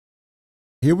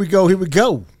Here we go. Here we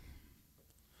go.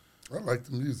 I like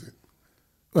the music.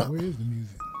 Where is the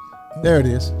music? There it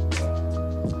is.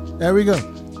 There we go.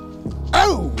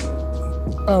 Oh!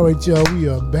 All right, y'all, we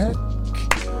are back.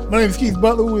 My name is Keith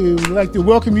Butler. We would like to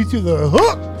welcome you to The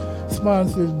Hook,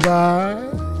 sponsored by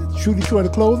True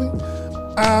Detroit Clothing.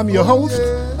 I'm your host.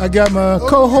 Yeah. I got my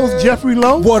co-host, Jeffrey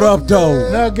Lowe. What up, though?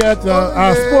 And I got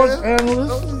our sports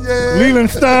analyst, yeah.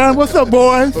 Leland Stein. What's up,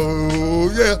 boys?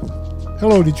 Oh, yeah.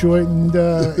 Hello, Detroit. And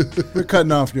We're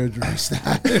cutting off your dress.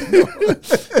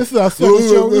 this is our second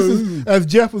show. This is, as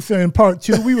Jeff was saying, part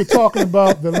two. We were talking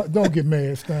about the. Don't get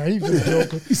mad, Stein. He's just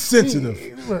joking. He's sensitive.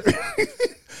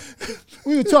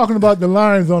 We were talking about the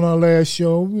Lions on our last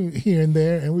show, here and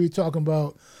there, and we were talking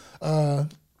about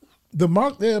the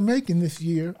mark they're making this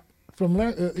year from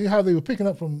how they were picking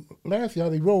up from last year,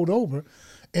 how they rolled over,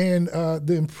 and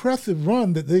the impressive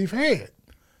run that they've had.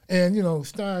 And, you know,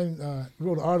 Stein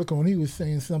wrote an article, and he was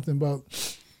saying something about,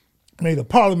 made a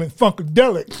Parliament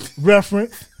Funkadelic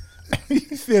reference. He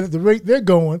said at the rate they're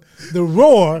going, the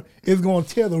roar is going to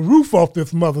tear the roof off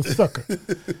this mother sucker.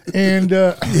 And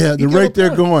yeah, the rate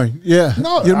they're going. Yeah.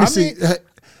 No, let me see.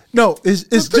 No, it's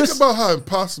Think just about how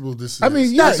impossible this is. I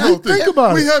mean, yeah, think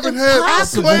about it. We haven't had a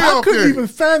Impossible. I playoff couldn't game. even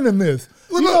fathom this.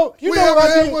 Well, You look, know we what haven't I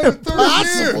had one in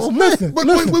 30 years. Listen, But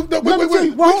listen. we Let me tell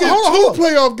you- get hold two on.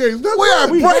 playoff games. That's we are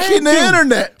right. We breaking had the to.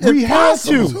 internet. We had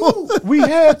Impossible. to. We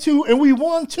had to, and we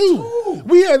won two.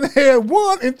 We hadn't had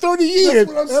one in 30 years,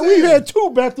 what I'm and we saying. had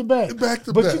two back-to-back.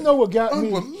 Back-to-back. But you know what got me?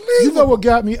 Unbelievable. You know what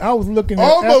got me? I was looking at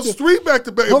Almost after, three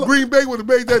back-to-back. Hold If on. Green Bay would have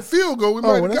made that field goal, we might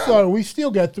Oh, have that's got all it. right. We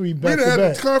still got three done had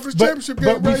back-to-back. the conference championship game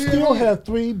But we right here. still have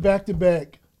three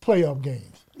back-to-back playoff games.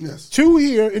 Yes. Two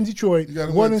here in Detroit, You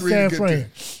gotta one win in three San to get Fran. there.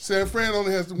 San Fran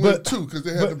only has to win But- two because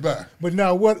they had to bye. But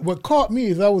now what caught me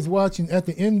is I was watching at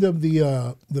the end of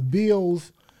the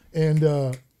Bills and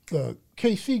the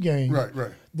KC game.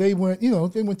 Right. They went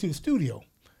to the studio,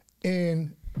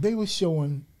 and they were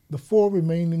showing the four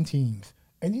remaining teams.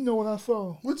 And you know what I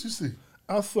saw? What you see?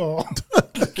 I saw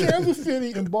Kansas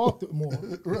City and Baltimore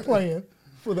playing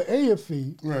for the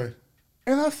AFC, Right.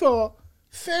 and I saw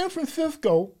San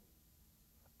Francisco.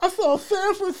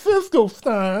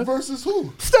 Stein. Versus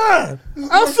who? Stein.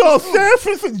 I saw San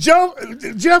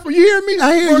Francisco. Jeff, you hear me?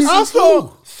 I hear you. I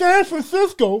saw San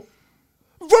Francisco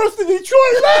versus the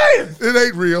Detroit Lions. It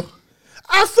ain't real.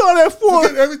 I saw that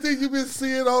Forget everything you've been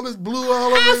seeing, all this blue all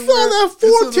over I everywhere. saw that It's an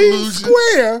 14 illusion.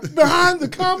 square behind the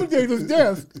commentator's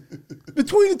desk,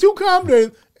 between the two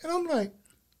commentators, and I'm like,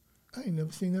 I ain't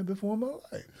never seen that before in my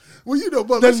life. Well, you know,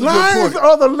 but The that's a good Lions point.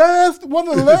 are one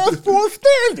of the last four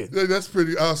standing. That's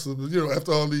pretty awesome, you know,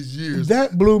 after all these years.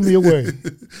 That blew me away.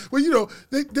 Well, you know,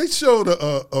 they showed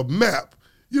a map.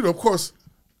 You know, of course,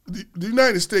 the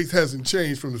United States hasn't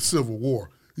changed from the Civil War.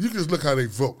 You can just look how they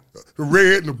vote. The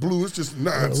red and the blue, it's just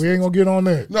nonsense. We ain't gonna get on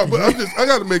that. No, but I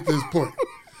got to make this point.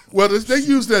 Well, they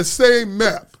use that same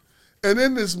map, and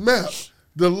in this map,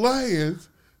 the Lions,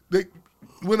 they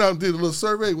went out and did a little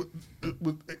survey with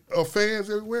fans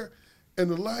everywhere, and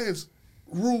the Lions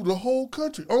ruled the whole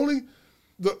country. Only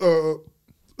a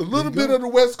little bit of the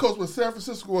West Coast, where San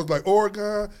Francisco was like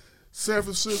Oregon, San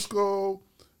Francisco,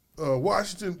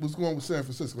 Washington was going with San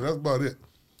Francisco. That's about it.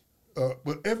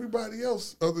 But everybody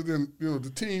else, other than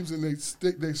the teams in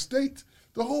their state,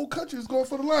 the whole country is going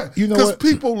for the Lions. You know because what?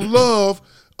 people love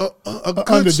a good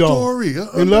underdog. story.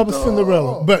 They love a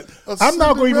Cinderella, but I'm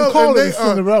not going to even call it a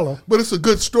Cinderella. But it's a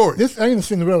good story. This ain't a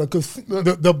Cinderella because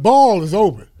the ball is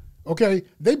over. Okay,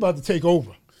 they about to take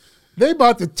over. They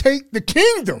about to take the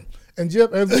kingdom. And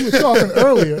Jeff, as we were talking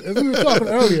earlier,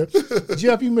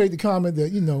 Jeff, you made the comment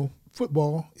that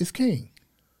football is king.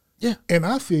 Yeah. And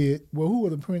I said, well,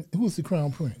 who's the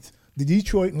crown prince? The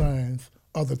Detroit Lions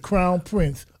are the crown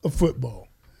prince of football.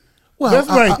 well, That's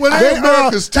right. well, They they're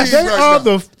America's team they right are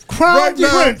now. the crown Right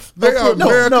now, prince they of are football.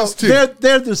 America's team.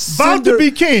 They're the About to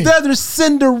be king. They're the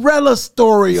Cinderella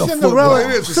story of Cinderella, It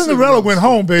is a Cinderella Cinderella went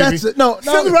home, baby. That's it. No.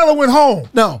 Cinderella went home.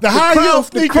 No. The high heel the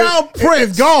sneaker crown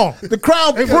prince is gone. The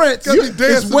crown prince got me dancing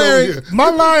is wearing over here. My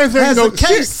Lions ain't has no a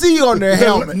KC on their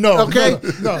helmet. No, okay,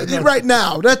 no. right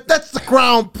now that's the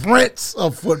crown prince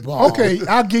of football. Okay,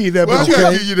 I'll give you that. Well, but I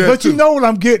gotta give you that, but you too. know what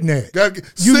I'm getting at. Got to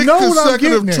get You 6 know what I'm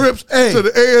consecutive getting at. trips Hey. to the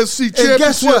AFC And Championship.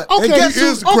 guess what? Okay, And guess he is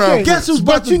who's the crown Guess who's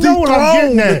But about to you know what I'm dethrone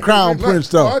getting the at. crown prince,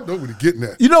 though? I know what he's getting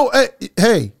at. You know,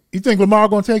 hey, You think Lamar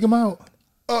gonna take him out?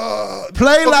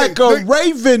 play like a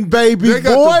Raven, baby they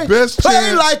got boy. the best Play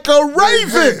chance like a they've Raven.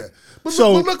 had. But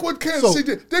So- look what Kansas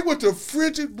City did. They went to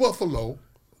frigid Buffalo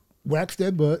Wax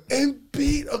that butt. and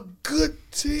beat a good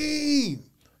team.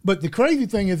 But the crazy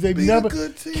thing is Beat a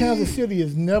good team. Kansas City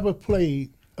has never played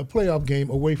a playoff game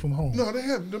away from home. No, they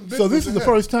haven't. So this is the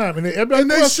first time, and everybody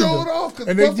And they questioned showed them, off because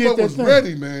and they Buffalo did that was thing.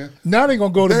 ready, man. Now they're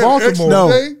gonna go to They had extra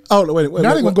Baltimore. day. No. Oh, wait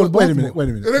Now they gonna go to wait a Baltimore. minute. Wait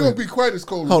a It ain't gonna minute. be quite as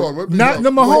cold as Hold Baltimore. Not in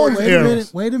the Mahomes Wait a era.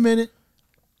 minute. Wait a minute.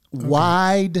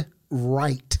 Wide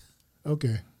right.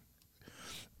 Okay,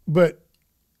 but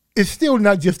it's still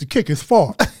not just the kicker's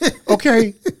fault.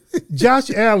 Okay,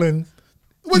 Josh Allen.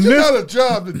 Well, you Miss- got a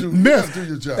job to do. You miss- got to do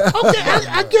your job. Okay,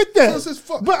 I get that. So it's his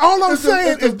fault. But all I'm It's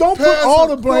saying it's is don't put passive all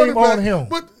the blame on quarterback. him.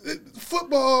 But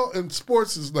football and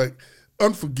sports is like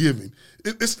unforgiving.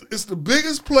 It's the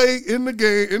biggest play in the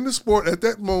game, in the sport at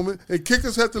that moment, and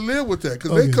kickers have to live with that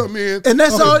because they come in. And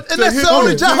that's all. And to that's hit the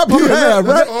only the job big you hit. have,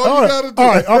 That's right? all you got to do. All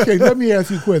right, okay, let me ask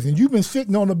you a question. You've been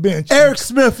sitting on the bench. Eric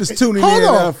Smith is tuning Hold in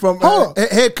on, from hold on.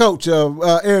 head coach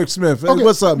Eric Smith. Okay,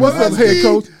 What's up, what's man? up, head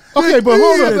coach? Okay, but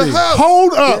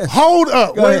hold up.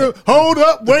 Hold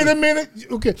up. Wait a minute.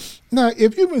 Okay. Now,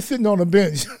 if you've been sitting on the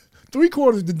bench 3/4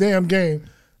 of the damn game,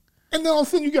 and then all of a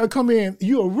sudden you got to come in,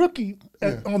 you're a rookie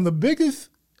on the biggest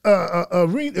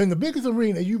arena, in the biggest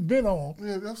arena you've been on.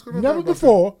 Yeah, that's what I'm Never talking about.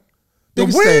 before. The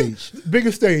Biggest wind- stage.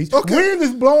 Biggest stage. Okay. Wind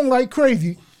is blowing like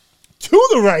crazy to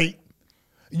the right.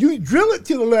 You drill it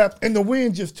to the left, and the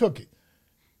wind just took it.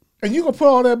 And you gonna put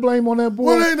all that blame on that boy?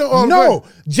 Well, ain't no all no.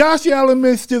 blame. Josh Allen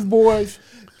missed his boys.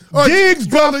 All right, Diggs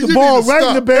brother, dropped the you ball need to right in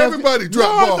stop. the basket. Everybody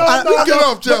drop ball. You get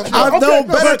off, Josh. I know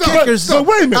better kickers. But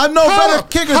wait a minute. I know better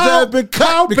kickers that have been cut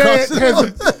How bad,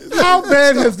 because how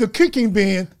bad has the kicking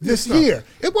been this year?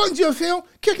 It wasn't just him.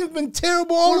 Kicking's been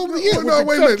terrible all over the year. No, with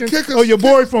wait a the minute. exception Kickers, of your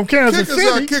boy from Kansas kickers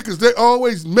City. are kickers. They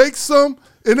always make some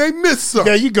and they miss some.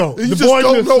 There you go. And you The just boy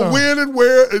don't missed know some. when and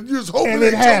where, and you just hoping And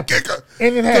it's it your happened. kicker.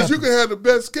 And it Because you happened. can have the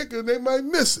best kicker and they might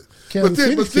miss it. Kansas But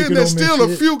City's then kicker there's don't miss still a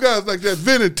shit. few guys like that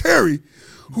Vinatieri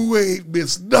who ain't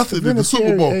missed nothing in the Super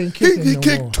Vinatieri Bowl. ain't He kicking no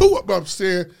kicked more. two up. I'm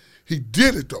saying he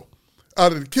did it though.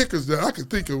 Out of the kickers that I can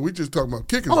think of, we just talking about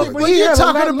kickers. right but now. he you're had a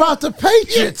talking lot- about the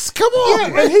Patriots. Come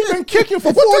on. Yeah, and he's been kicking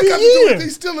for What 40 they got to do with years.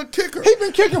 He's still a kicker. He's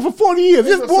been kicking for 40 years.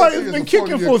 This Ain't no boy such has thing been as a kicking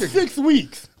 40-year for kicker. 6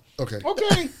 weeks. Okay.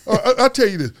 Okay. I'll tell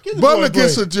you this. Give the Butler boy a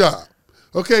gets break. a job.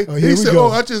 Okay? Oh, here He we said, go.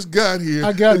 I just got here.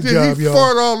 I got and a then job, he y'all.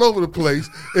 fart all over the place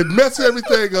and mess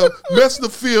everything up, mess the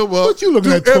film up. What you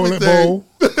looking do at, toilet everything. bowl?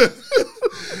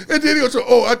 And then he goes,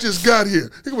 I just got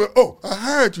here. He goes, I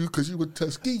hired you because you were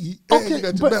Tuskegee and you Okay,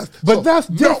 got your but master. but So, that's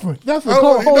no. different. That's a I don't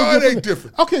whole, want- whole no, it different. ain't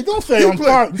different. Okay, don't say He I'm played-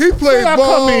 part. he played say I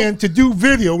ball. come in to do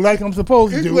video like I'm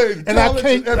supposed to He do, played and I college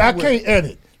can't and I everywhere. can't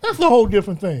edit. That's a whole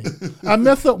different thing. I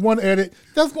mess up one edit.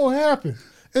 That's gonna happen.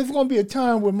 It's gonna be a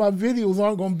time where my videos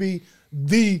aren't gonna be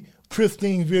the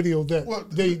pristine video that Well,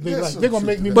 they that's like. some They're gonna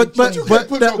truth make me. to But make changes. put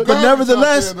no garbage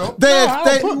nevertheless, out there, though. they No, I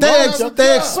don't put garbage out they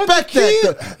there. expect But the kid-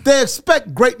 that they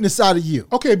expect greatness out of you.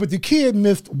 Okay, but the kid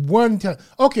missed one time.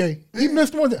 Okay, he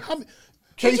missed one time. How many?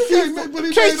 But you KC, can't make- but he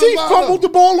made KC a lot fumbled of the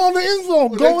ball on the end zone. Well,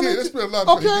 they going did. into- They spent a lot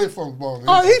of time. He did fumble the ball in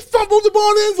the end He fumbled the ball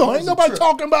in the end zone. That Ain't was a nobody trip.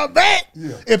 talking about that.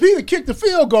 Yeah. If he'd have kicked the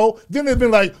field goal, then it'd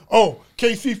been like,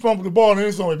 KC fumbled the ball in the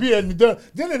end zone. If he hadn't done,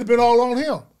 then it'd have been all on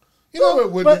him. You know, No,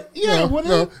 it wouldn't. but yeah, it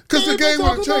wouldn't. Because the They game would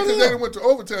have talking changed about because they him. done went to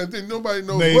overtime. Then nobody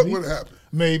knows Maybe. what would have happened.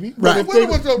 Maybe. Right.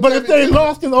 But if they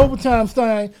lost in overtime,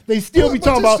 Stein, they still Well, be but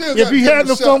talking you about still if gotta he give him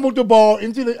hadn't a shot. fumbled the ball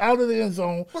out of the end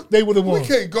zone, they would have won. We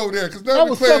can't go there because That now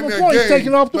we're was playing 7 that points game.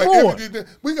 taken off the like board. every day.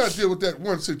 We got to deal with that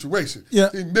one situation. Yeah.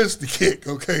 He missed the kick,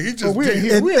 okay? He just Well, we ain't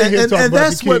did. here, we ain't here to talk and about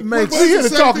that's the what kid. makes- We're here to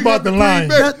Same talk thing about with the line.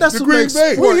 Green Bay. That's The what Green makes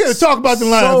Bay. We're here to talk about the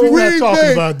line. So- We're not Green talking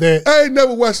Bay, about that. I ain't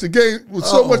never watched the game with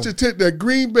so much intent, that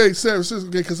Green Bay San Francisco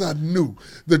game, because I knew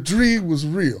the dream was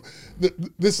real.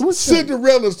 This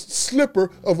Cinderella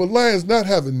slipper of a Lions not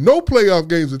having no playoff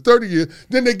games in 30 years,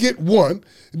 then they get one,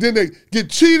 then they get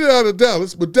cheated out of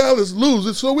Dallas, but Dallas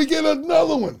loses, so we get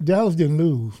another one. Dallas didn't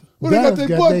lose. Well, they got Dallas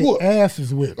their butt their whooped.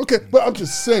 asses whipped. Okay, but I'm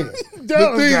just saying. the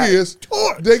Dallas thing got is,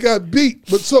 torched. they got beat,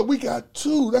 but so we got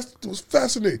two. That was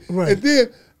fascinating. Right. And then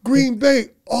Green Bay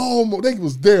almost, they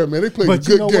was there, man. They played a But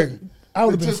you good know game. what? I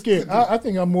would have It been just scared. couldn't- I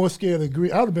think I'm more scared of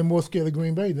Green. I would have been more scared of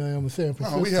Green Bay than I am of San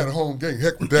Francisco. Oh, we had a home game.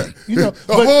 Heck with that. You know, a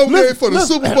but home listen, game for the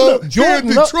listen, Super Bowl look, here in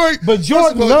Jordan Love- Detroit. but Jordan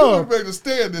First of all, you Love- were ready to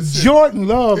stand this shit. Jordan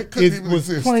Love It couldn't even was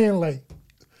exist. playing like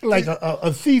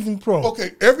a seasoned pro.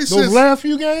 Okay, ever Those since last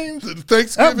few games, the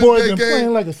Thanksgiving that boy's Day been game,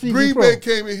 playing like a seasoned Green pro. Bay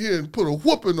came in here and put a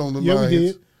whooping on the Yeah, we Lions.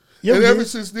 did. Yeah, and we ever did.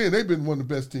 since then, they've been one of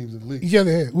the best teams in the league. Yeah,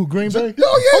 they had. Who, Green Bay?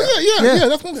 Oh, yeah. Yeah,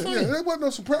 that's what I'm Yeah, saying. that wasn't no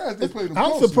surprise they played them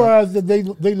I'm close, surprised that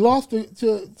they lost to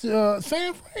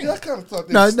San Fran. Yeah, I kind of thought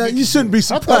they No, was no, sneaky. you shouldn't be I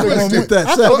thought surprised they were with that.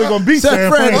 I thought they were gonna beat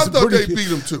San Fran. I is thought pretty they beat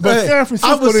them too. But Hey, San Francisco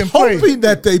I was didn't play. hoping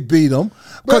that they beat them.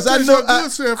 because I know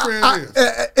good San Fran is.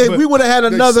 if we would have had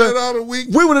another, sat out a week.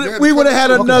 we would have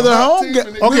had another home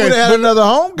game. We would have had another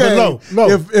home game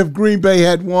if Green Bay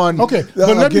had won. Okay,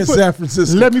 but against San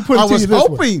Francisco. Let me put it I to was you this way.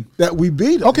 hoping that we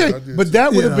beat them. Okay, but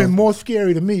that would have You been know. more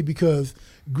scary to me because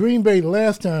Green Bay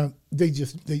last time they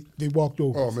walked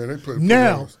over. Oh man, they played.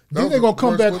 Now That then was they're gonna the come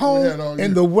worst back one we home, had all year.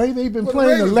 and the way they've been Well, the playing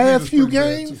the Ravens last beat us few pretty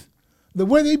bad, games, the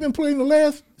way they've been playing the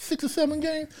last 6 or 7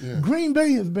 games, Green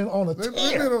Bay has been on a They've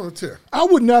tear. been on a tear. I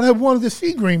would not have wanted to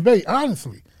see Green Bay,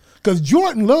 honestly, because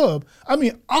Jordan Love. I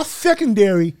mean, our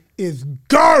secondary is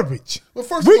garbage. Well,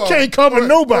 first we of all, can't cover all right,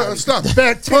 nobody. stop.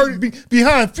 Back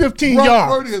behind 15 Brock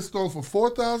yards. Purdy has thrown for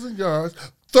 4,000 yards,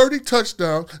 30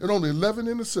 touchdowns, and only 11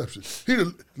 interceptions.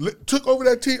 He took over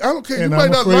that team. I don't care. And you might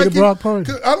I'm not afraid like of him. Brock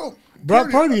Purdy. I don't.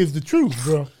 Brock Purdy is the truth,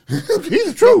 bro. He's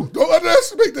the truth. Don't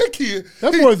underestimate that kid.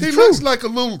 That boy's the he truth. looks like a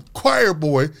little choir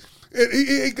boy, and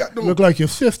he ain't got no. Look like your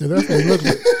sister. That's what he looks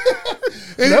like.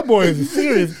 That boy is a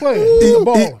serious player. He's a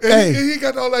baller. And he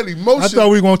got all that emotion. I thought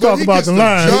we were going to but talk he about gets the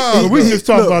line. job But we done. just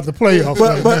talk about the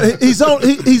playoffs. But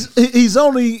he's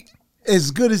only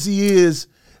as good as he is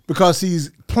because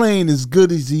he's playing as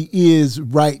good as he is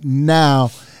right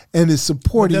now, and his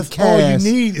supporting that's cast. all you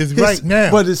need is right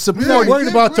now. But his We're not supporting, worried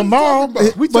about what are you tomorrow. talking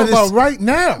about? We But talking about it's- right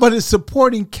now. but his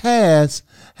supporting cast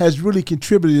has really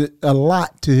contributed a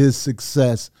lot to his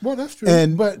success. Well, that's true.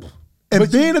 And But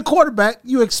being a quarterback,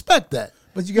 you expect that.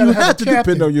 But you got to have to a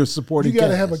captain. depend on your supporting You got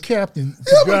to cast. have a captain to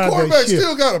Yeah, but drive quarterback that ship.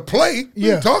 still got to play. What are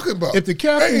Yeah. you talking about? If the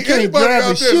captain Ain't can't anybody drive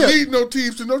out the there ship- leading no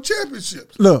teams to no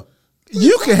championships. Look,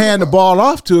 you can hand the ball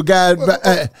off to a guy.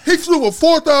 He flew for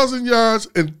 4,000 yards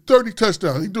and 30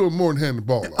 touchdowns. He's doing more than handing the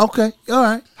ball off. Okay, all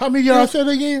right. How many yards said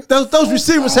again? Those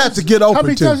receivers have to get open How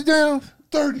many too. touchdowns?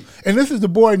 30. And this is the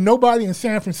boy nobody in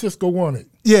San Francisco wanted.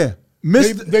 Yeah,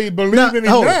 They believe in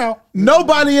him hold on. now.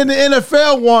 Nobody in the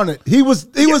NFL wanted. He was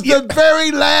the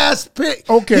very last pick.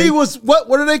 Okay. He was what?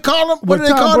 What do they call him? What do they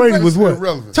Tom call Brady him? was what?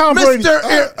 Irrelevant. Tom Brady.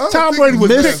 Mr. Tom Brady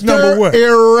was Mr. pick number what?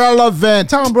 Irrelevant.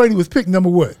 Tom Brady was pick number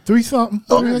what? 3 something.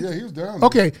 Oh, yeah, he was down there.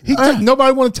 Okay,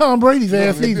 nobody wanted Tom Brady's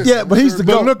ass they either. didn't. Yeah, but he's the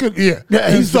But GOAT. look at Yeah,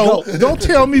 And he's the so GOAT. don't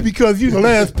tell me because you the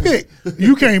last pick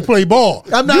you can't play ball.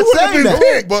 I'm not you would've saying been that.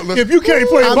 picked Butler. if you can't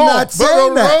play I'm ball. not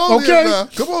saying that. Okay. Now.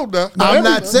 Come on now. I'm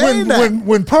not saying that.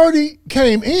 When Purdy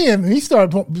came in and he started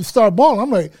balling, I'm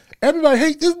like, everybody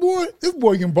hate this boy. This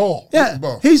boy can ball. Yeah,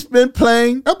 Ball. he's been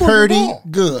playing That boy can pretty ball.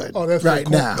 good Oh, that's right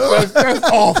so cool. now. That's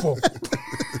awful.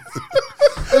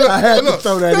 I had to Look,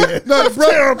 throw that in. Now, the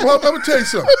brother, I'm going to tell you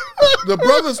something. The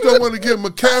brothers don't want to give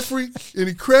McCaffrey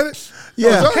any credit.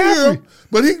 Yeah. I hear him,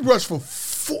 but he rushed for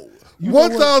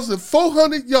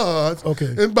 1,400 yards Okay.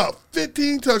 and about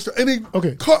 15 touchdowns. And he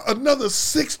caught another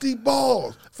 60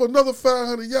 balls for another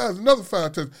 500 yards, another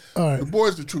 5 touchdowns. All right. The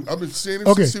boy's the truth. I've been seeing him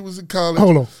Okay. since he was in college.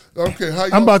 Hold on. Okay, how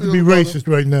I'm about to feel be about him? racist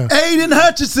right now. Aiden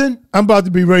Hutchinson. I'm about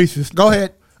to be racist. Go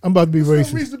ahead. I'm about to be There's no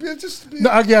racist. reason to be just be. No,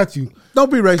 I got you.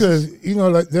 Don't be racist. Because, you know,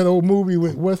 like that old movie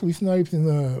with Wesley Snipes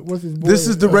and what's his boy? This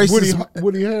is the racist.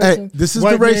 Woody Harrelson. Hey, this is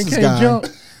White the man racist can't guy. jump.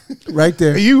 Right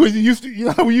there. You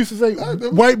know how we used to say,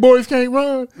 white boys can't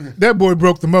run? That boy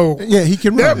broke the mold. Yeah, he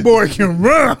can run. That boy can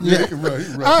run. Yeah, he can run. He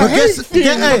can run. I But hate guess- seeing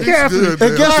hey, McCaffrey. good,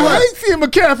 and guess I what? hate seeing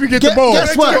McCaffrey get the ball.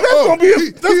 guess what? That's going to be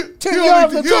he 10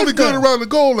 yards of only good touchdown. around the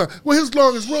goal line. Well, his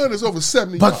longest run is over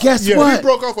 70 But yards. guess Yeah. what? He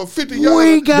broke off a 50-yard.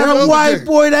 We got a white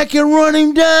boy that can run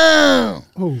him down.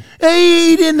 Who?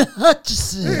 Aiden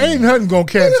Hutchinson. Ain't nothing going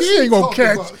to catch. What He is he ain't going to talking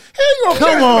catch. about? He ain't going to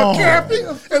Come on. catch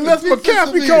McCaffrey unless Defensive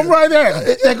McCaffrey come end. right at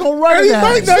him. They're going to run And he that.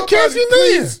 might not catch him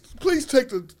in. Please take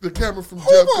the camera from Jeff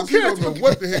Who because he gonna don't know catch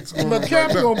what the heck's going on.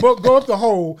 McCaffrey Right now. gonna go up the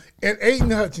hole, and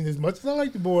Aiden Hutchinson, as much as I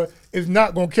like the boy, is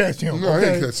not gonna catch him. No, he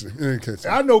okay? ain't catching him. He ain't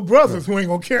catching him. I know brothers who ain't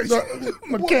gonna catch No,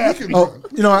 McCaffrey. well, Oh,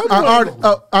 you know,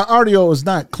 our audio is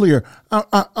not clear.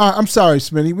 I'm sorry,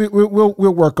 Smitty.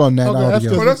 We'll work on that Okay, that's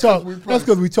audio. Well, because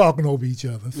that's we talking over each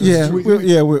other. So Yeah, we,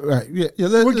 we're right. Yeah,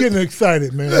 we're getting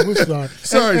excited, man. We're sorry.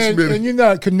 Sorry, and Smitty. you're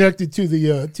not connected to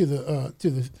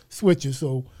the switches,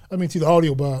 so I mean to the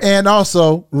audio box. And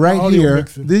also, right Audio here,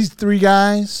 mixer. these three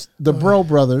guys, the Bro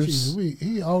Brothers, Jesus,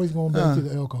 he always going back to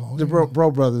the alcohol. the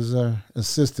Bro Brothers are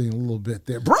assisting a little bit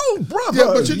there. Bro Brothers. Yeah,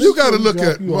 but you got to look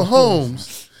drop at you off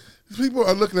Mahomes. People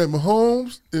are looking at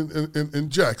Mahomes and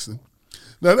Jackson.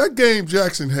 Now, that game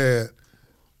Jackson had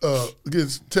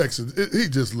against Texans, he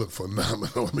just looked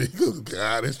phenomenal. I mean, good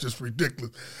God, it's just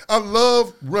ridiculous. I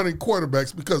love running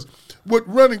quarterbacks because what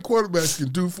running quarterbacks can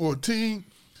do for a team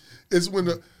is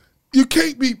you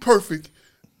can't be perfect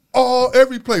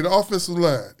every play, the offensive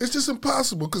line. It's just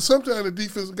impossible because sometimes the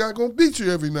defensive guy going to beat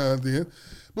you every now and then.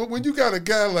 But when you got a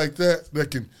guy like that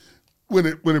can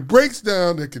when it breaks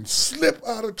down, they can slip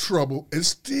out of trouble and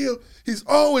still. He's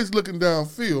always looking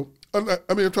downfield. I'm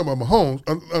talking about Mahomes,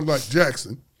 unlike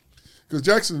Jackson. Because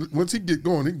Jackson, once he get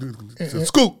going, he can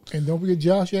scoop. And don't forget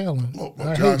Josh Allen. Oh,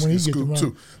 I hate Josh when he can gets to scoop run.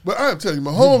 too. But I'm telling you,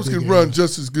 Mahomes can run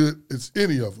just as good as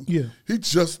any of them. Yeah. He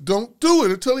just don't do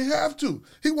it until he have to.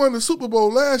 He won the Super Bowl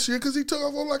last year because he took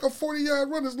off on like a 40-yard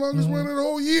run, his longest run of the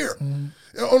whole year,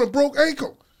 on a broke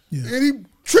ankle. Yeah. And he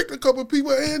tricked a couple of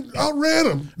people and outran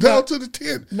them down to the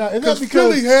 10. Now, is that because because-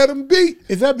 Philly had him beat.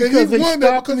 Is that and because he they won that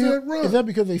stopped because him? of that run. Is that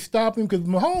because they stopped him? Because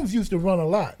Mahomes used to run a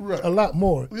lot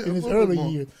more Yeah, in his a little early more.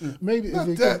 years. Yeah. Maybe Not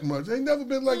it's that much. They never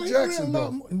been like Jackson,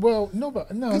 though. Well,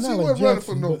 nobody, no, Because not he like wasn't running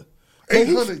Jackson. for no but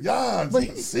 800 yards but in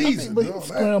a he, season. but and he all that.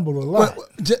 scrambled a lot.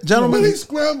 Gentlemen, But he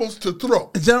scrambles to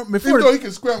throw. Gentlemen, Even though he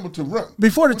can scramble to run.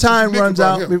 before the Which is time unique runs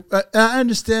about out, him. I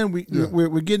understand Yeah.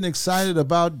 we're getting excited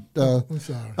about I'm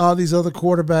sorry. all these other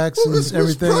quarterbacks Well, and it's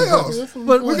everything. playoffs.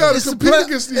 But We got it's to the compete play-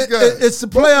 against these guys. It's the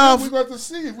But playoff. We got to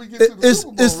see if we get to the It's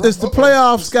Super Bowl. it's the Uh-oh.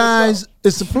 playoffs, It's guys.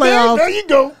 It's the There playoffs. you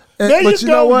go. And- There but you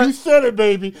you know go. what? You said it,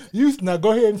 baby. Now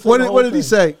go ahead and say What the did- whole what did he thing.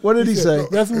 say? What did he said, say?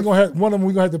 That's one of them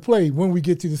we're gonna have to play when we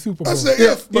get to the Super Bowl. I say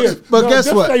Yeah, if, but guess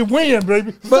just what? Say win,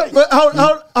 baby. But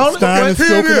hold Stein is wait, stroking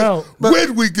here it is. out.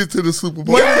 When we get to the Super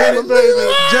Bowl. wait a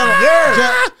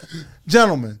minute,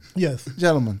 gentlemen, Yes.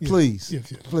 please,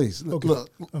 Yes, yes. please. Okay. Look,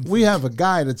 we have a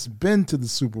guy that's been to the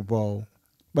Super Bowl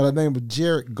by the name of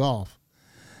Jared Goff,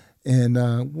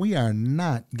 and we are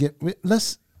not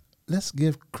let's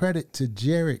give credit to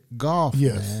Jared Goff,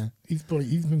 Yes. man. He's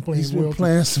been playing He's well. been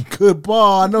playing some good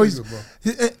ball. I know He's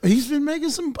he's been making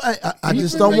some. I He's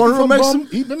just been don't want him to make some.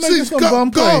 He's been making some Golf,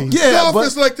 bum plays. Yeah, golf but-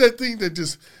 is like that thing that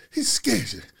just, he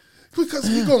scares you. Because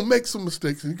he's going to make some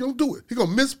mistakes and he's going to do it. He's going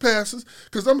to miss passes.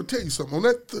 Because I'm going to tell you something. On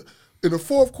that, in the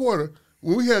fourth quarter,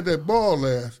 when we had that ball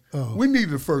last, we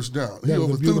needed a first down. He That was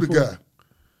a overthrew the beautiful- guy.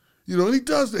 You know, he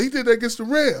does that. He did that against the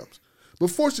Rams.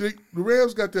 But fortunately, the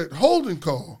Rams got that holding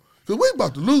call. Because we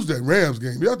about to lose that Rams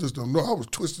game. Y'all just don't know. I was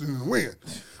twisted in the wind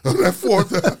on that fourth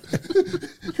down.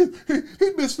 he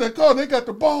missed that call. They got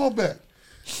the ball back.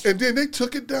 And then they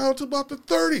took it down to about the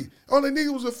 30. All they needed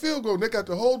was a field goal. And they got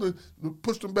the holder,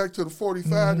 pushed them back to the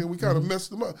 45, and we kind of messed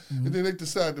them up. And then they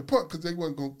decided to punt because they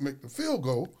wasn't going to make the field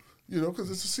goal, because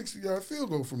it's a 60-yard field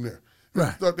goal from there. They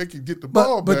Right. thought they could get the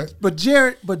ball back. But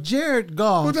Jared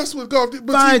Goff. But that's what golf did.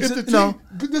 But finds see, if the it, no.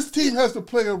 team, this team has to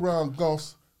play around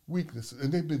golf's weaknesses, and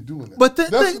they've been doing that. But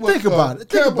That's think about it.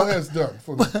 Think Campbell about- has done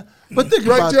for them. But think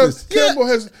Right, about Jeff? this. Campbell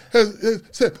has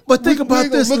said. But think we about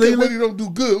ain't gonna this, look at Leland. when he don't do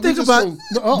good. Think we just about- gonna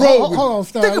No, roll with hold it. on,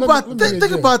 Stein. Think Let about me think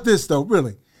interject. about this though.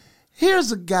 Really,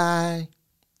 here's a guy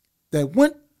that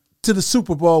went to the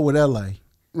Super Bowl with LA,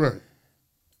 Right.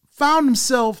 found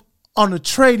himself on a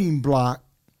trading block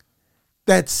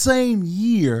that same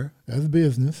year. That's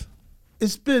business.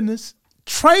 It's business.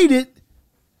 Traded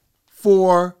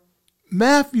for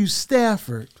Matthew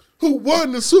Stafford, Who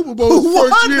won the Super Bowl the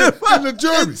first year in the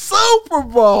Derby Super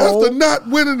Bowl. after not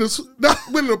winning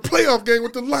a playoff game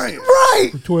with the Lions. Right.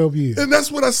 For 12 years. And that's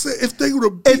what I said. If they would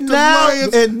have beat And the now-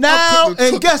 Lions, and now- I couldn't have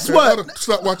and took guess it, man. what? I'd have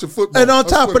stopped watching football. And on I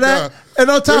top swear of that- to God. and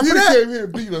on top If of he'd that- came here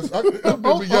and beat us, I'd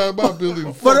been beyond my ability to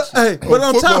But function but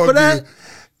on top football of that,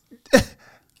 game.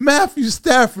 Matthew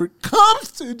Stafford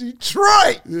comes to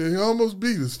Detroit. Yeah, he almost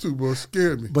beat us too, boy. It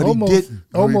scared me. But almost, he didn't.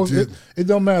 No, he Almost. didn't. It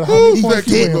don't matter how Who's many that points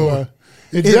you kid win going? by.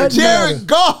 It And doesn't matter. Jared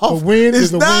Goff A win is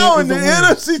is a now win in is the a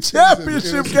win. NFC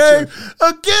Championship NFC game Championship.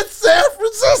 against San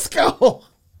Francisco.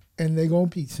 And they going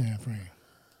to beat San Fran.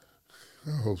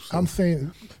 I hope so. I'm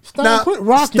saying, Stein, quit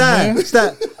rocking, man.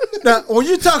 Now, when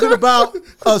you're talking about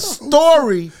a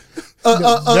story, That's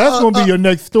going to be your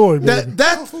next story, baby.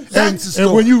 that's a story.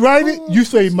 And when you write it, you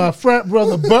say, my frat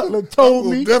brother Butler told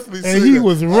will me, definitely and say he that.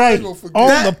 was I ain't right gonna forget on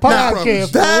that. the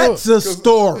podcast. that's a 'Cause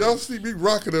story. Y'all see me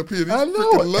rocking up here. These I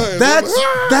know freaking it.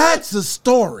 Lions. That's a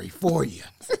story for you.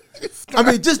 I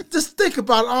mean, just think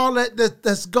about all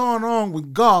that's gone on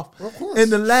with golf Of course. in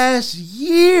the last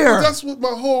year. Well, that's what my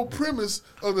whole premise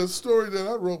of the story that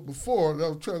I wrote before that I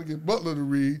was trying to get Butler to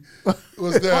read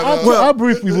was that. I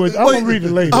briefly would. I'm going to read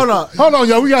it later. Hold on. Hold on,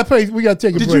 y'all. We got to take a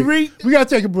break. Did you read? We got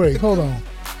to take a break. Hold on.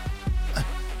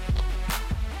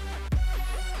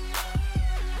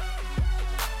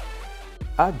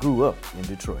 I grew up in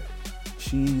Detroit.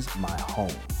 She's my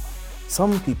home.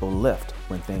 Some people left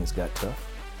when things got tough,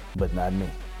 but not me.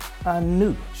 I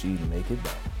knew she'd make it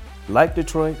back. Like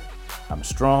Detroit, I'm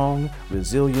strong,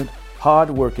 resilient,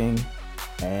 hardworking,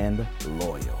 and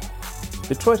loyal.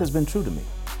 Detroit has been true to me.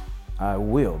 I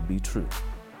will be true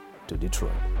to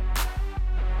Detroit.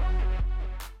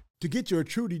 To get your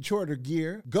True Detroiter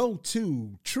gear, go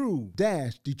to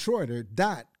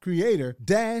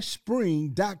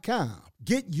true-detroiter.creator-spring.com.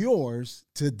 Get yours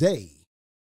today.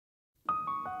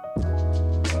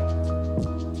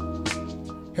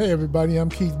 Hey, everybody, I'm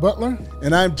Keith Butler.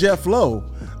 And I'm Jeff Lowe.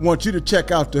 I want you to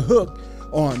check out The Hook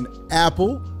on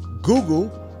Apple,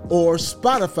 Google, or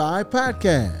Spotify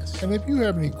podcasts. And if you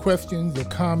have any questions or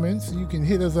comments, you can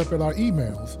hit us up at our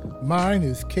emails. Mine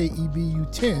is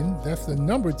KEBU10, that's the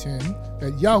number 10,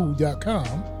 at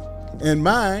yahoo.com. And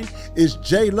mine is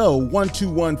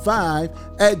jlow1215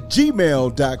 at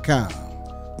gmail.com.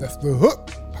 That's The Hook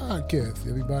Podcast,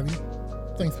 everybody.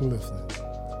 Thanks for listening.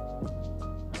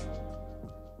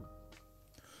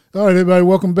 All right, everybody,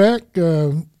 welcome back.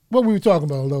 What were we talking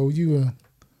about, Lowe? You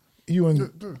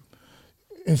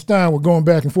and Stein were going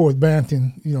back and forth,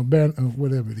 bantering,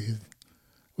 whatever it is.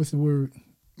 What's the word?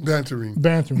 Bantering.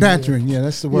 Bantering, yeah,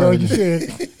 that's the word. You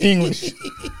said English.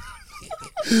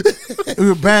 We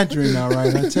were bantering, all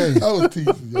right, I tell you. I was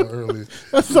teasing y'all earlier.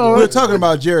 That's all right. We were talking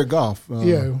about Jared Goff.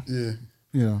 Yeah. Yeah.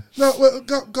 You know. No, well,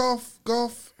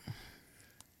 golf.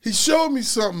 He showed me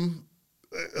something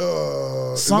in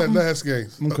that last game.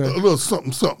 Okay. A little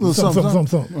something. Something.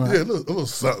 Yeah, a little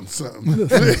something.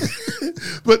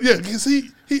 But yeah, because he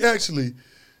actually,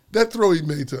 that throw he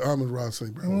made to Amon-Ra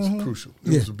St. Brown was crucial. It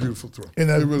was a beautiful throw. And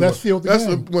It really that was. sealed the That's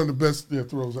game. one of the best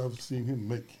throws I've seen him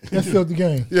make. That sealed the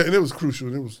game. Yeah, and it was crucial,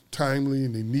 and it was timely,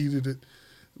 and they needed it.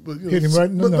 But Hit him right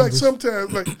in the but like numbers.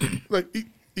 sometimes, like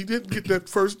he didn't get that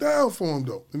first down for him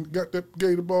though, and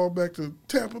gave the ball back to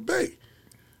Tampa Bay.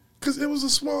 Because it was a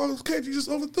small catch. He just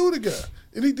overthrew the guy.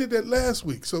 And he did that last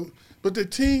week. So, but the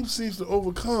team seems to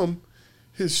overcome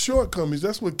his shortcomings.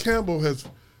 That's what Campbell has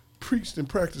preached and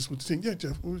practiced with the team. Yeah,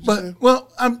 Jeff, what was you saying?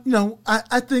 Well,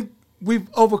 I think we've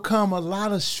overcome a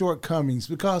lot of shortcomings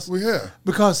because We have.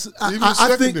 Because Even the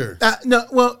I think secondary.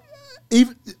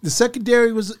 even the secondary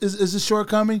is a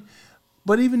shortcoming,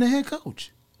 but even the head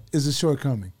coach is a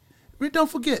shortcoming.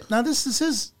 Don't forget. Now this is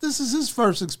his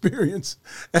first experience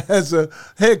as a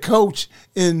head coach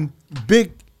in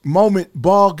big moment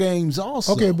ball games.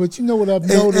 Also, Okay, but you know what I've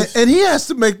noticed? and he has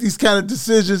to make these kind of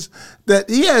decisions that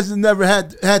he hasn't never had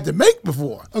to make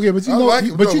before. Okay, but you I know, like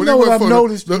it, but though, you when know he what went I've for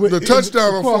noticed the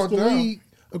touchdown on across fourth the down. league.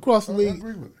 Across the I league,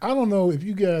 agree with it. I don't know if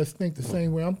you guys think the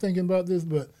same way I'm thinking about this,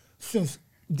 but since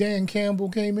Dan Campbell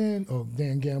came in, or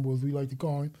Dan Gamble as we like to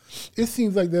call him, it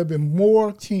seems like there have been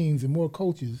more teams and more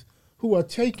coaches who are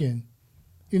taking,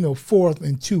 4th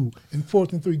and 2 and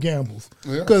 4th and 3 gambles.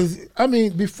 Yeah. Because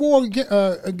before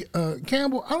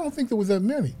Campbell, I don't think there was that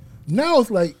many. Now it's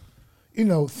like,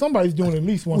 somebody's doing at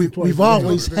least once or twice. We've a game.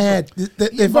 always had.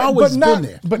 They've But always not,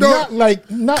 been there. but No, not like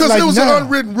Because it was now. an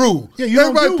unwritten rule. Yeah, you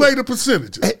don't Everybody do played it. the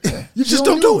percentages. You just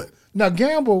don't do it. Now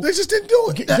Gamble, They just didn't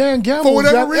do it. Dan Gamble For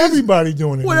whatever got reason. everybody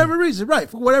doing it. Whatever reason, right?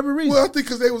 For whatever reason. Well, I think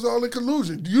because they was all in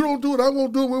collusion. You don't do it, I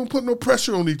won't do it. We won't put no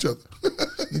pressure on each other.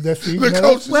 That's The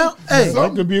coaches. Well, hey.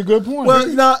 that could be a good point. Well,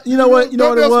 no, you know what? You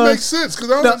know what it That was. makes sense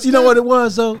because I No, don't you know what it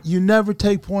was though. You never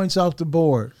take points off the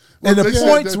board, Well, and the they said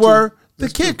points that, too. were the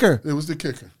That's true. kicker. It was the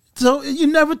kicker. So you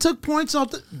never took points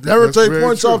off the. Never That's take very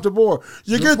points true. off the board.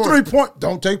 You Good get point. 3 points.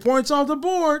 Don't take points off the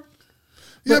board.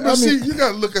 Yeah, But, but see, you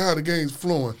got to look at how the game's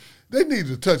flowing. They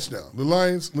needed a touchdown. The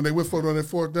Lions, when they went for it on that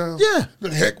 4th down, Yeah. the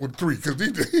heck with 3 because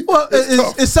Well,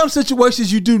 tough. in some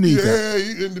situations you do need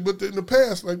that. Yeah, but in the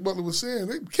past, like Butler was saying,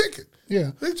 they kick it.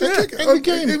 Yeah. They just Yeah, kick it, and the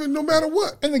game- even no matter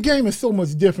what. And the game is so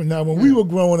much different now. When we were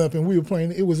growing up and we were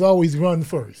playing, it was always run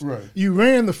first. Right. You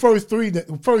ran the first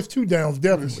 2 downs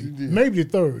definitely, you did. maybe the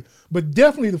third, but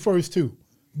definitely the first 2.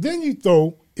 Then you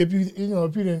throw if you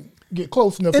didn't get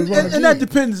close enough And, to run and, a and that game.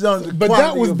 depends on the But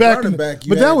quality that was of back running in back you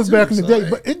but that had, was too. back in the So, day. hey.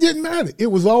 But it didn't matter. It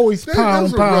was always That pound,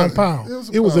 was a pound, run. pound.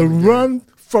 It It was was a a pound run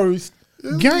first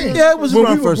game. Yeah, it was a when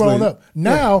run we were first growing league. up.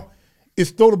 Now it's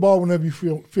throw the ball whenever you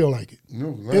feel like it.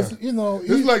 No, It's man.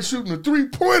 It's like shooting a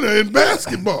 3-pointer in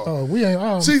basketball. Oh,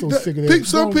 I'm See, so sick of that.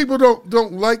 some people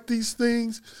don't like these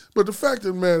things, but the fact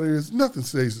of the matter is nothing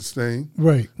stays the same.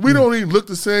 Right. We don't even look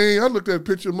the same. I looked at a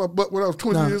picture of my butt when I was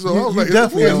 20 No, years old. I was you like,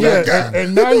 definitely who is don't. that Yeah, guy?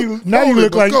 and now you Holy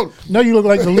look like Buckle.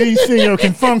 the lead singer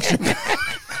can function.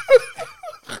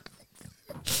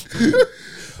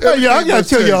 Yeah, I gotta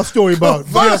tell y'all a story about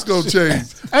Vasco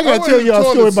changed. I gotta tell y'all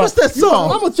a story about What's that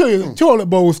song? I'm gonna tell you the toilet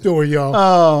bowl story, y'all.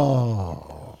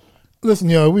 Oh, Listen,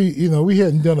 y'all, we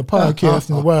hadn't done a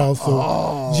podcast in a while,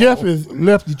 so Jeff has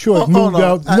left Detroit, Hold moved on.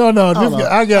 out. Hold This on.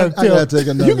 guy, I gotta I tell. gotta take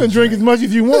another You can drink as much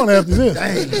as you want after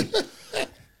this.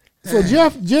 So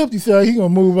Jeff decided he's gonna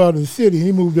move out of the city.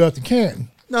 He moved out to Canton.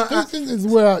 No, This is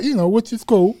where which is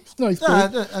cool. Nice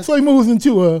place. So he moves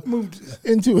into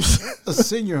a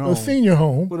senior home. A senior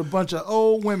home with a bunch of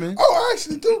old women. Oh, I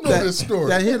actually do know this story.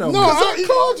 That hit him. No, I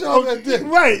called y'all that day.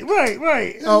 Right.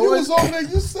 You was on there.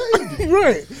 You saved me.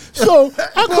 Right. So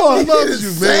I called. He loves you,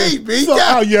 man. Saved me. So,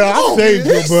 I saved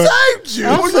you. He saved you.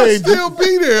 I Would saved still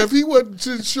be there if he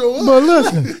wasn't show up? But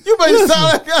listen, You made it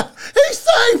sound like he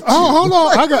saved you. oh, hold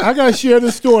on. I got to share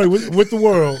this story with the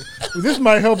world. This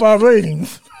might help our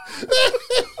ratings.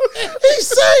 He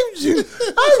saved you.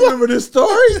 I remember this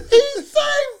story. He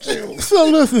saved you. So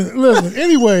listen.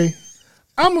 Anyway,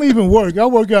 I'm leaving work. I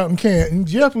work out in Canton.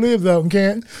 Jeff lives out in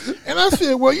Canton. And I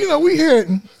said, well, we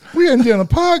hadn't done a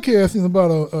podcast in about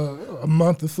a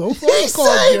month or so. So He I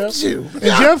called saved Jeff. you. And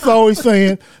Jeff's always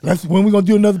saying, that's when we're going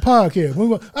to do another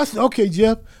podcast. I said, okay,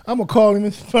 Jeff, I'm going to call him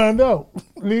and find out.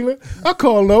 Leland, I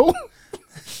call Lowe.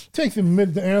 Takes him a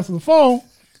minute to answer the phone.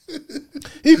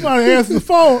 He finally answered the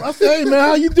phone. I said, hey, man,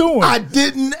 how you doing? I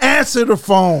didn't answer the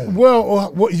phone.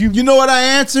 Well, You know what I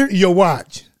answered? your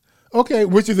watch. Okay,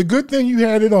 which is a good thing you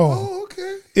had it on. Oh,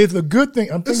 okay. It's a good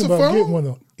thing. I'm thinking It's a about phone? getting one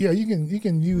of them. Yeah, you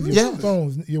can use your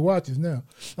phones, your watches now.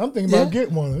 I'm thinking about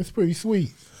getting one of them. It's pretty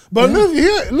sweet. But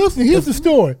listen, here's the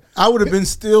story. I would have been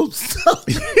still stuck.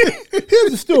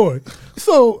 Here's the story.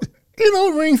 So,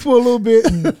 it rings for a little bit,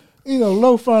 and,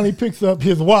 Lowe finally picks up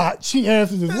his watch. He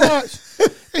answers his watch,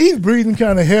 and he's breathing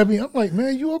kind of heavy. I'm like,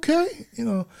 man, you okay?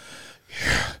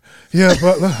 Yeah,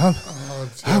 but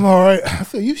I'm all right. I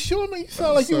said, you sure, man? You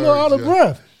sound like you're out of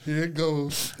breath. Here it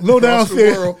goes. Low down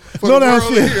said. Low down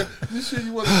said. You sure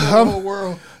you want to tell the whole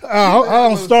world? I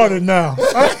don't start it now.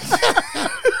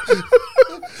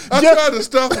 I tried to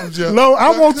stop him, Jeff. Low, I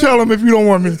won't tell him if you don't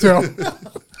want me to tell him.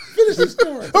 Finish the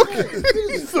story.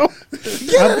 Okay. So,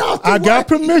 Get it out the I way. got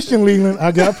permission, Leland.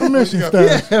 I got permission,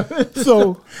 Stan.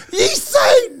 So, He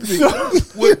saved me.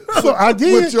 so I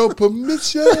did. With your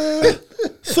permission.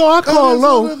 So I called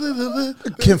Lowe.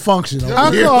 Can function.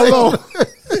 I called Lowe.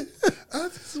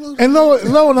 And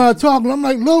Lowe and I talking. I'm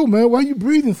like, Lowe, man, why you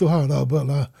breathing so hard? Oh, but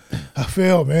I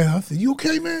fell, man. I said, you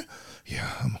okay, man? Yeah,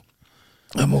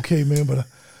 I'm okay, man, but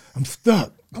I'm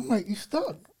stuck. I'm like, you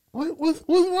stuck? What's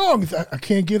wrong? He said, I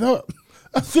can't get up.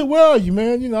 I said, where are you,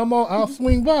 man? I'll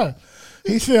swing by.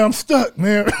 He said, I'm stuck,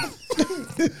 man.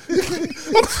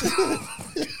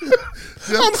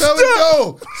 Jeff, tell him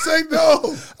no. Say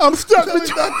no. I'm stuck Tell him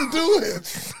between. not to do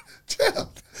it. Jeff,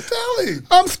 tell him.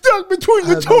 I'm stuck between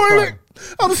the toilet.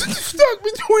 I'm stuck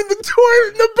between the toilet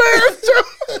and the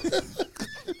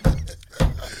bathtub.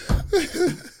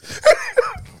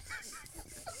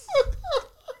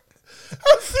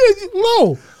 I said,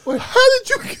 Lowe, how did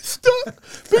you get stuck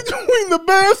between the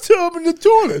bathtub and the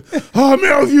toilet? Oh,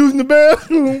 man, I was using the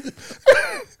bathroom.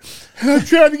 And I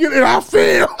tried to get it, and I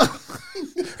fell.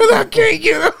 And I can't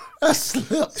get up.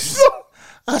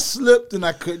 I slipped and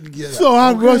I couldn't get up. So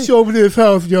I rush over to his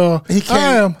house, y'all. He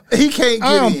can't get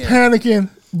I am in. panicking,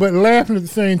 but laughing at the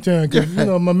same time because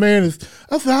my man is.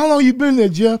 I said, "How long you been there,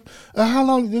 Jeff? How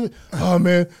long?" Oh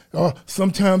man,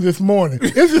 sometime this morning.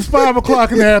 It's just 5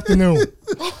 o'clock in the afternoon.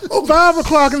 5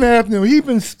 o'clock in the afternoon. He's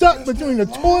been stuck between the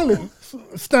toilet,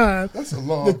 Stein, That's a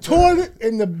long the toilet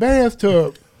and the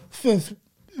bathtub since.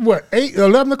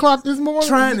 11 o'clock this morning?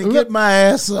 Trying to get my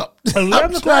ass up.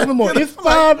 11 o'clock in the morning. It's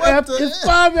 5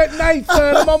 at night,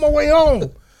 son. I'm on my way home.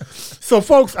 So,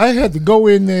 folks, I had to go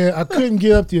in there. I couldn't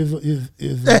get up to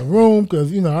his room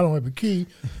because, I don't have a key.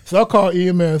 So I called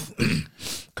EMS.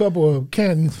 A couple of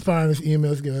Canton's finest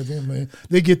EMS guys in, man.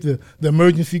 They get the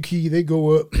emergency key. They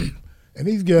go up. And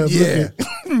these guys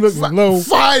look at Lowe.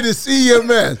 Finest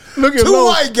EMS. Look at Two Lowe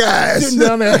white guys. sitting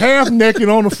down there half naked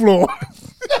on the floor.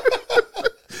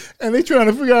 And they trying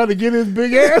to figure out how to get his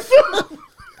big ass up.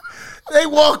 They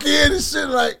walk in and shit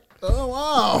like, oh,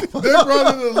 wow. They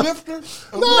brought in a lifter?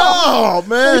 No, They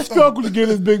man. struggled to get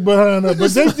his big behind up,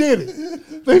 but they did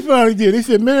it. They finally did. They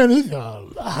said, man, it's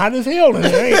hot as hell in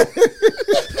there, ain't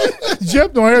it?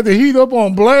 Jeff don't have the heat up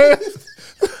on blast.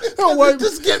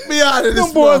 Just get me out of this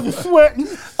Them boys are motherfucker. sweating.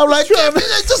 I'm like,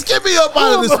 just get me up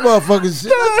out of this motherfucking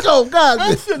shit. Let's go, I'm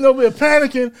God. sitting over here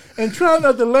panicking and trying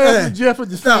not to laugh at Jeff at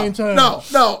the same time. No.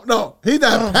 He's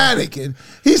not panicking.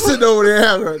 He's sitting over there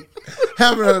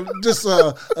having a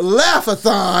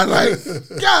laugh-a-thon. Like,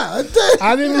 God damn.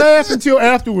 I didn't laugh until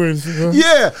afterwards.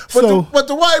 Yeah, but So-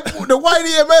 the white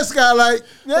EMS guy like,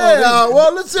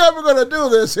 well, let's see how we're gonna do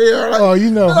this here.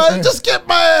 Like, just get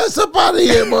my ass up out of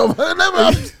here,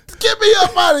 motherfucker. Get me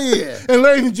up out of here. And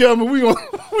ladies and gentlemen, we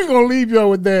gonna leave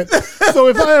y'all with that. So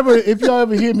if y'all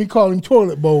ever hear me calling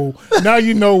toilet bowl, now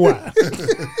you know why.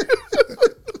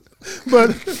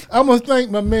 But I'm gonna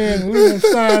thank my man Leland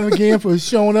Stein again for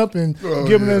showing up and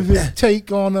giving us his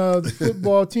take on the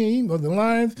football team of the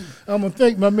Lions. I'm gonna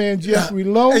thank my man Jeffrey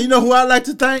Lowe. And you know who I'd like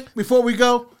to thank before we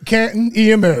go? Canton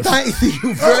EMS. Thank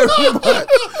you very much.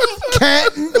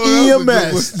 Canton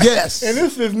EMS. Yes. And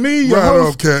this is me, your Right host.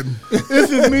 off, Canton. This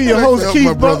is me, your host Help my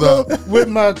Keith brother Butler, with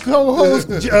my co-host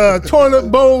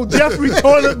Toilet Bowl Jeffrey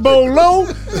Toilet Bowl Lowe,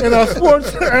 and our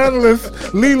sports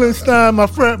analyst Leland Stein, my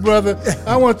frat brother.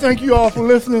 I want to thank you all for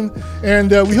listening, and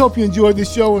we hope you enjoyed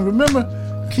this show. And remember,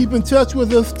 keep in touch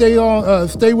with us.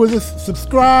 Stay with us.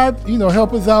 Subscribe.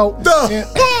 Help us out.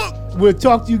 And we'll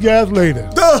talk to you guys later.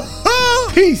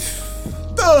 Peace.